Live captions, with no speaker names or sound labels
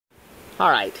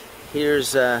Alright,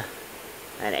 here's an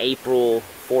April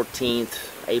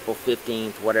 14th, April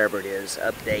 15th, whatever it is,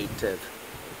 update of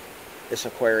this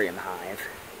aquarium hive.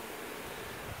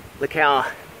 Look how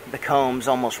the comb's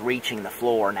almost reaching the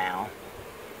floor now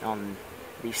on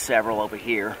these several over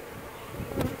here.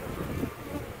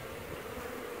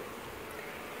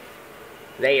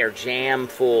 They are jam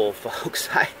full, folks.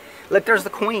 Look, there's the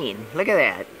queen. Look at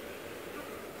that.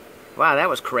 Wow, that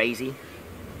was crazy.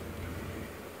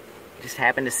 Just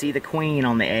happened to see the queen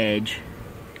on the edge.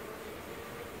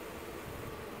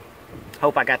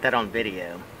 Hope I got that on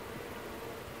video.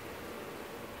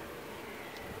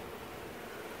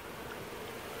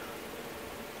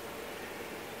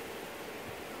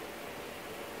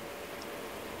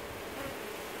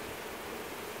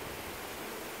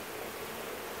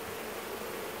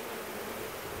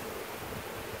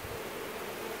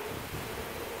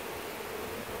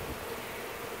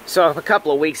 So a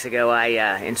couple of weeks ago,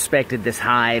 I inspected this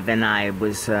hive, and I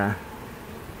was,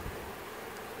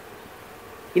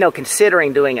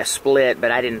 considering doing a split,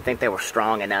 but I didn't think they were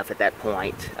strong enough at that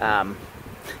point.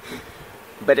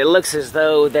 But it looks as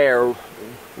though they're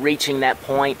reaching that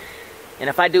point, and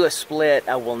if I do a split,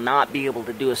 I will not be able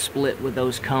to do a split with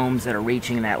those combs that are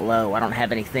reaching that low. I don't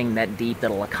have anything that deep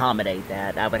that'll accommodate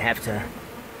that. I would have to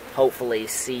hopefully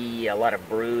see a lot of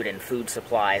brood and food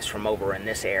supplies from over in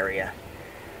this area.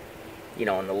 You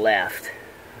know, on the left.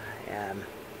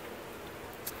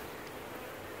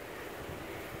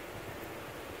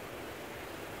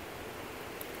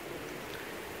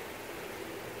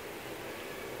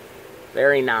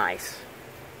 Very nice.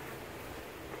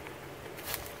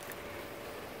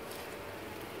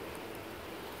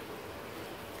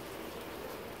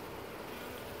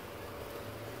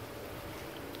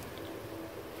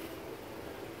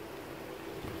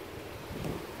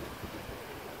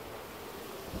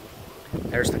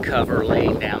 There's the cover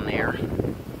laying down there.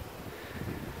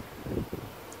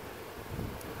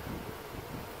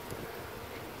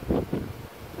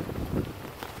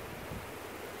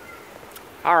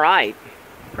 Alright,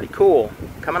 pretty cool.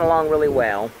 Coming along really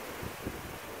well.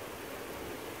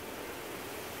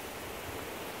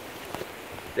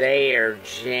 They are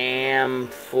jam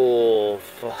full,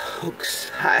 folks.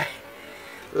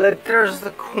 Look, there's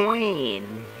the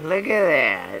queen. Look at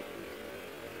that.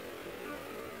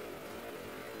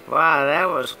 Wow, that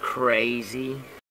was crazy.